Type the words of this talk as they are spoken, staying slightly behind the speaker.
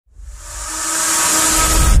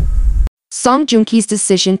Joong Ki's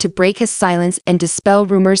decision to break his silence and dispel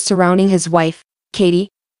rumors surrounding his wife, Katy,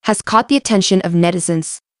 has caught the attention of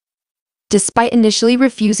netizens. Despite initially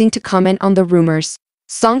refusing to comment on the rumors,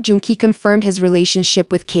 Joong Ki confirmed his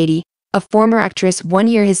relationship with Katy, a former actress 1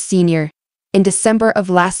 year his senior, in December of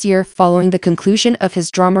last year following the conclusion of his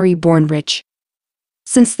drama Reborn Rich.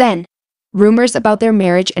 Since then, rumors about their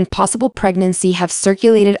marriage and possible pregnancy have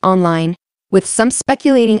circulated online, with some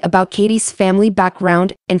speculating about Katy's family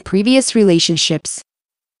background and previous relationships.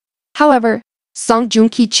 However,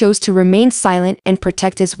 Joong Ki chose to remain silent and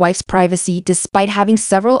protect his wife's privacy despite having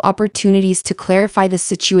several opportunities to clarify the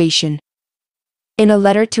situation. In a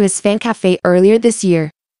letter to his fan cafe earlier this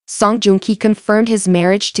year, Joong Ki confirmed his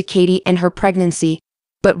marriage to Katy and her pregnancy,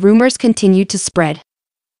 but rumors continued to spread.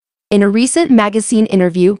 In a recent magazine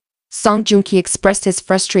interview, Joong Ki expressed his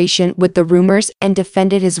frustration with the rumors and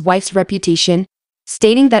defended his wife's reputation,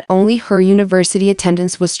 stating that only her university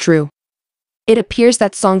attendance was true. It appears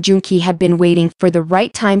that Joong Ki had been waiting for the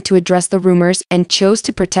right time to address the rumors and chose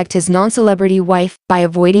to protect his non-celebrity wife by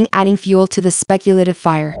avoiding adding fuel to the speculative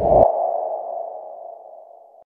fire.